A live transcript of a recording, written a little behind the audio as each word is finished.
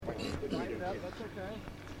That's okay.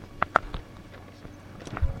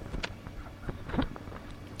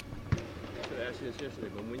 I asked you this yesterday,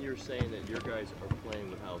 but when you're saying that your guys are playing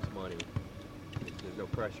with house money, there's no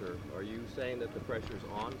pressure, are you saying that the pressure's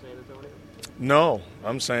on San Antonio? No,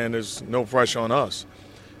 I'm saying there's no pressure on us.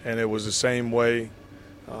 And it was the same way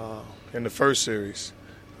in the first series.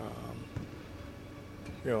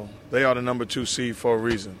 They are the number 2 seed for a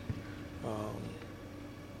reason.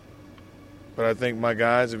 But I think my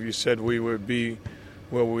guys, if you said we would be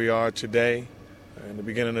where we are today in the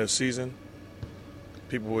beginning of the season,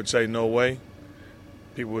 people would say no way.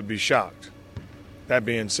 People would be shocked. That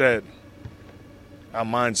being said, our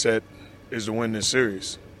mindset is to win this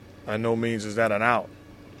series. By no means is that an out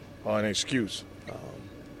or an excuse.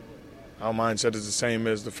 Our mindset is the same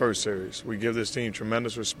as the first series. We give this team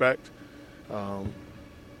tremendous respect, but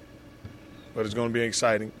it's going to be an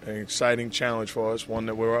exciting challenge for us, one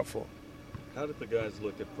that we're up for. How did the guys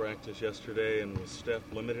look at practice yesterday, and was Steph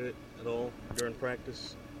limited at all during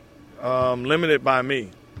practice? Limited by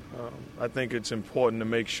me. I think it's important to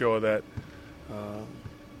make sure that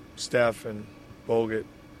Steph and Bogut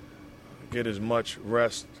get as much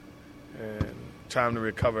rest and time to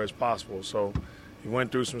recover as possible. So he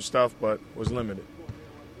went through some stuff, but was limited.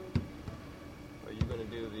 Are you going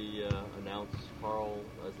to do the announce Carl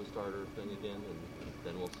as the starter thing again, and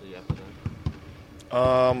then we'll see after that?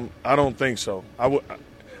 I don't think so.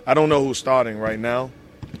 I don't know who's starting right now.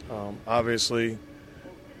 Obviously,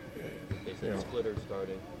 they said Splitter's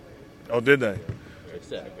starting. Oh, did they? They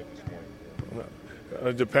said.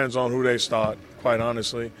 It depends on who they start, quite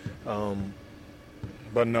honestly.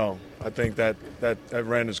 But no, I think that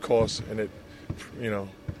ran its course, and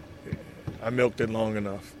I milked it long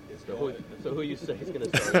enough. So who you say is going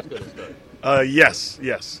to start? Who's going to start? Yes.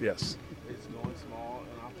 Is going small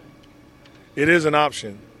an option? It is an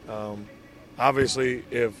option. Obviously,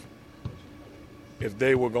 if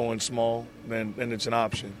they were going small, then it's an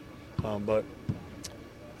option. But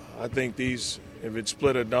I think if it's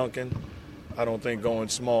Split or Duncan, I don't think going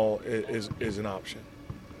small is an option.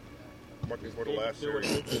 Marcus, for the last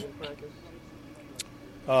series.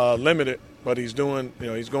 Limited, but he's doing.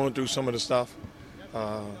 He's going through some of the stuff.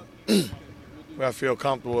 I feel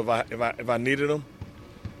comfortable if I needed him.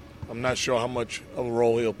 I'm not sure how much of a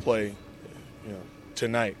role he'll play,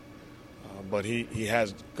 tonight. But he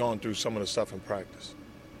has gone through some of the stuff in practice.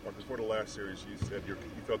 Marcus, for the last series, you said you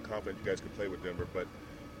felt confident you guys could play with Denver, but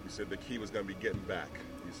you said the key was going to be getting back.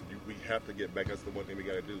 You said we have to get back. That's the one thing we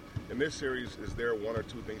got to do. In this series, is there one or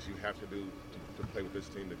two things you have to do to play with this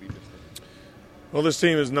team, to beat this team? Well, this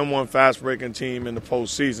team is the number 1 fast-breaking team in the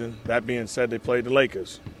postseason. That being said, they played the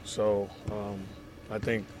Lakers. So I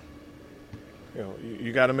think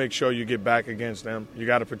you got to make sure you get back against them. You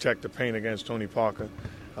got to protect the paint against Tony Parker.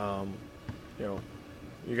 You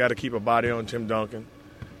got to keep a body on Tim Duncan.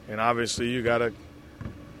 And obviously you got to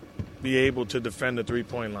be able to defend the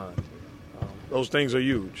three-point line. Those things are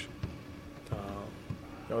huge.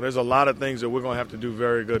 There's a lot of things that we're going to have to do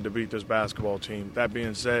very good to beat this basketball team. That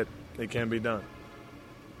being said, it can be done.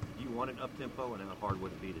 You want an up-tempo, and how hard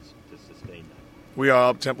would it be to sustain that? We are an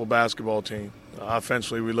up-tempo basketball team.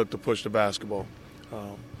 Offensively, we look to push the basketball.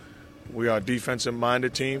 We are a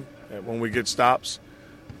defensive-minded team. And when we get stops,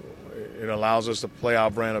 it allows us to play our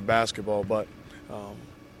brand of basketball. But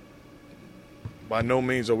by no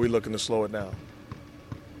means are we looking to slow it down.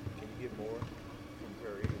 Can you get more from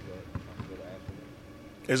Curry? Is that possible to ask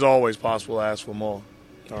for? It's always possible to ask for more.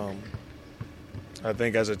 I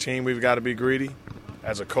think as a team, we've got to be greedy.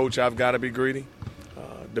 As a coach, I've got to be greedy,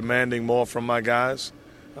 demanding more from my guys.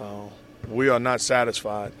 We are not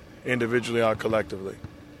satisfied individually or collectively. Is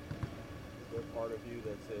there part of you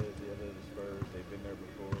that says the other Spurs, they've been there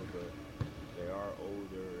before, but they are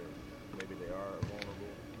older and maybe they are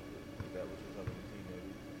vulnerable? Is that what you're telling the team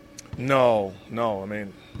maybe? No. I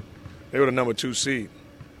mean, they were the number 2 seed.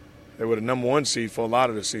 They were the number 1 seed for a lot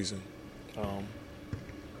of the season.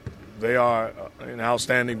 They are an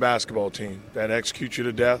outstanding basketball team that executes you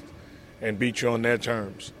to death and beat you on their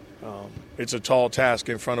terms. It's a tall task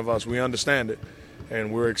in front of us. We understand it,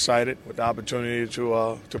 and we're excited with the opportunity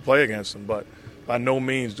to play against them. But by no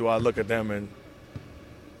means do I look at them and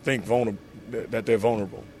think that they're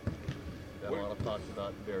vulnerable. Got a lot of talks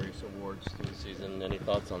about various awards through the season. Any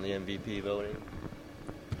thoughts on the MVP voting?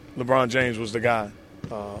 LeBron James was the guy,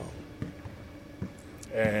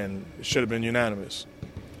 and it should have been unanimous.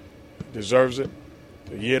 Deserves it.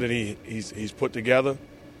 The year that he's put together,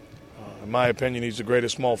 in my opinion, he's the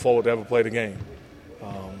greatest small forward to ever play the game.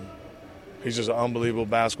 He's just an unbelievable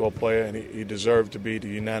basketball player, and he deserved to be the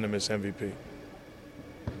unanimous MVP.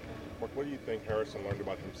 Mark, what do you think Harrison learned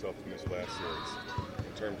about himself in this last series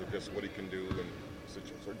in terms of just what he can do in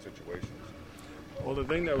certain situations? Well, the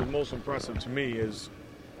thing that was most impressive to me is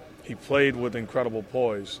he played with incredible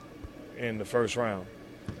poise in the first round.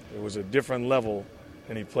 It was a different level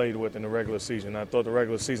than he played with in the regular season. I thought the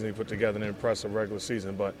regular season he put together an impressive regular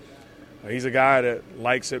season, but he's a guy that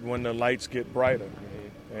likes it when the lights get brighter.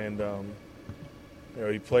 And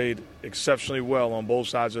he played exceptionally well on both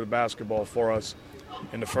sides of the basketball for us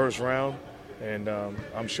in the first round, and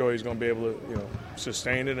I'm sure he's going to be able to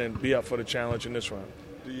sustain it and be up for the challenge in this round.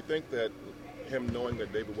 Do you think that him knowing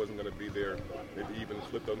that David wasn't going to be there, maybe even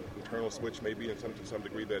flipped an internal switch, maybe to some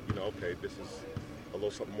degree, that okay, this is a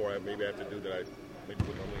little something more maybe I have to do that I maybe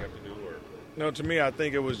wouldn't normally have to do? Or no, to me, I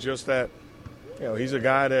think it was just that he's a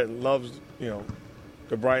guy that loves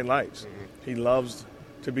the bright lights. Mm-hmm. He loves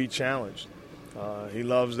to be challenged. He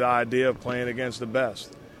loves the idea of playing against the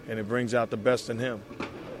best, and it brings out the best in him.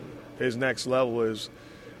 His next level is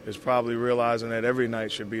probably realizing that every night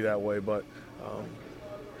should be that way, but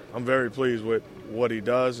I'm very pleased with what he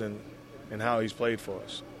does and how he's played for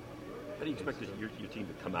us. How do you expect your team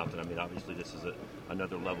to come out? And I mean, obviously this is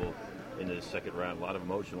another level into the second round. A lot of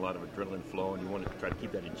emotion, a lot of adrenaline flowing. You want to try to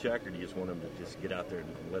keep that in check, or do you just want them to just get out there and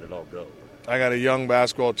let it all go? I got a young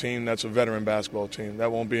basketball team that's a veteran basketball team.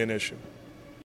 That won't be an issue.